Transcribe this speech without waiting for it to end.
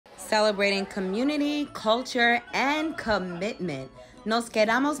Celebrating community, culture, and commitment, Nos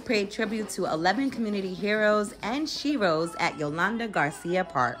Quedamos paid tribute to 11 community heroes and sheroes at Yolanda Garcia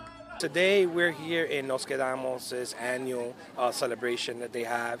Park. Today we're here in Nos Quedamos' annual celebration that they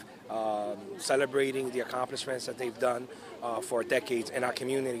have, celebrating the accomplishments that they've done for decades in our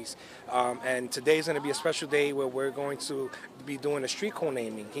communities. And today is going to be a special day where we're going to be doing a street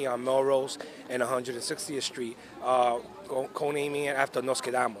co-naming here on Melrose and 160th Street, co-naming it after Nos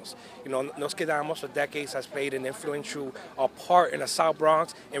Quedamos. You know, Nos Quedamos for decades has played an influential part in the South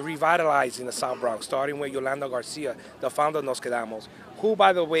Bronx and revitalizing the South Bronx, starting with Yolanda Garcia, the founder of Nos Quedamos, who,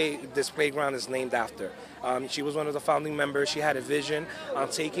 by the way, this playground is named after. She was one of the founding members. She had a vision on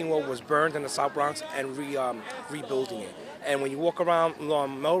taking what was burned in the South Bronx and rebuilding it. And when you walk around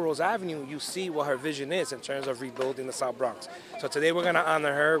Melrose Avenue, you see what her vision is in terms of rebuilding the South Bronx. So today we're going to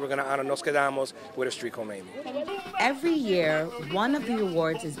honor her. We're going to honor Nos Quedamos with a street co-naming. Every year, one of the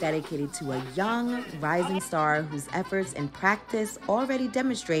awards is dedicated to a young, rising star whose efforts and practice already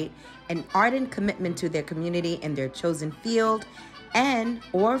demonstrate an ardent commitment to their community in their chosen field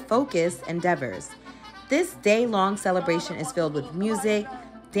and/or focus endeavors. This day-long celebration is filled with music,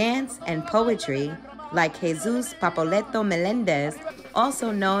 dance, and poetry, like Jesus Papoleto Melendez,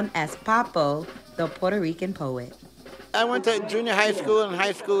 also known as Papo, the Puerto Rican poet. I went to junior high school and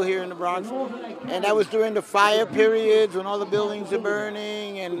high school here in the Bronx, and that was during the fire periods when all the buildings are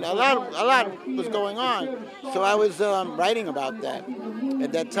burning, and a lot was going on. So I was writing about that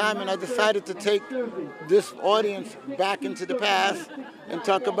at that time, and I decided to take this audience back into the past and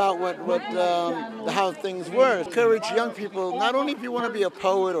talk about how things were. Encourage young people, not only if you want to be a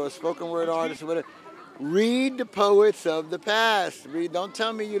poet or a spoken word artist or whatever, read the poets of the past. Don't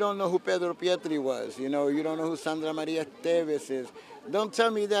tell me you don't know who Pedro Pietri was. You don't know who Sandra Maria Teves is. Don't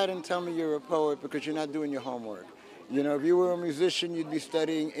tell me that and tell me you're a poet because you're not doing your homework. If you were a musician, you'd be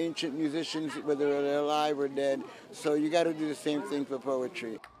studying ancient musicians, whether they're alive or dead. So you got to do the same thing for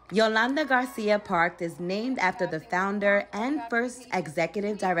poetry. Yolanda Garcia Park is named after the founder and first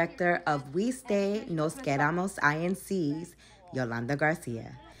executive director of We Stay Nos Quedamos INC's, Yolanda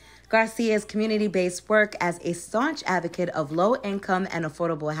Garcia. Garcia's community-based work as a staunch advocate of low-income and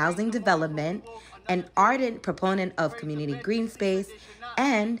affordable housing development, an ardent proponent of community green space,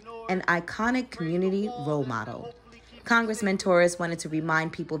 and an iconic community role model. Congressman Torres wanted to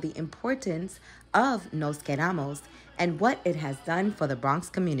remind people the importance of Nos Quedamos and what it has done for the Bronx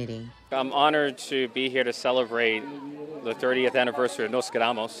community. I'm honored to be here to celebrate the 30th anniversary of Nos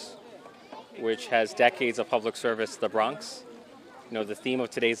Quedamos, which has decades of public service to the Bronx. The theme of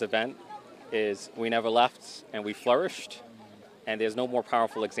today's event is we never left and we flourished. And there's no more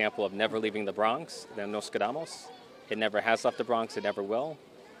powerful example of never leaving the Bronx than Nos Quedamos. It never has left the Bronx, it never will.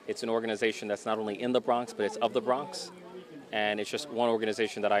 It's an organization that's not only in the Bronx, but it's of the Bronx. And it's just one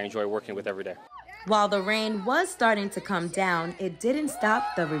organization that I enjoy working with every day. While the rain was starting to come down, it didn't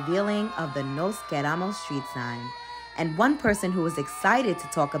stop the revealing of the Nos Quedamos street sign. And one person who was excited to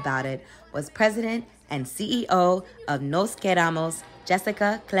talk about it was President and CEO of Nos Quedamos,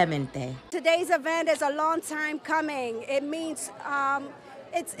 Jessica Clemente. Today's event is a long time coming. It means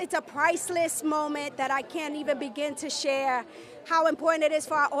it's a priceless moment that I can't even begin to share. How important it is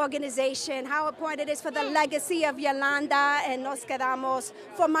for our organization, how important it is for the legacy of Yolanda and Nos Quedamos,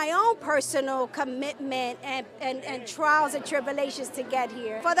 for my own personal commitment and trials and tribulations to get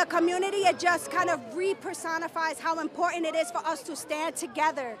here. For the community, it just kind of re-personifies how important it is for us to stand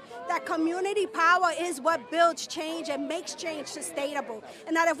together. That community power is what builds change and makes change sustainable.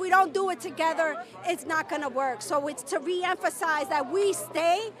 And that if we don't do it together, it's not going to work. So it's to re-emphasize that we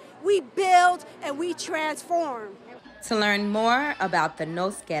stay, we build, and we transform. To learn more about the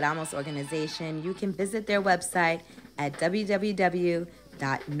Nos Quedamos organization, you can visit their website at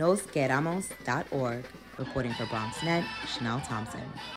www.nosquedamos.org. Reporting for BronxNet, Shanel Thompson.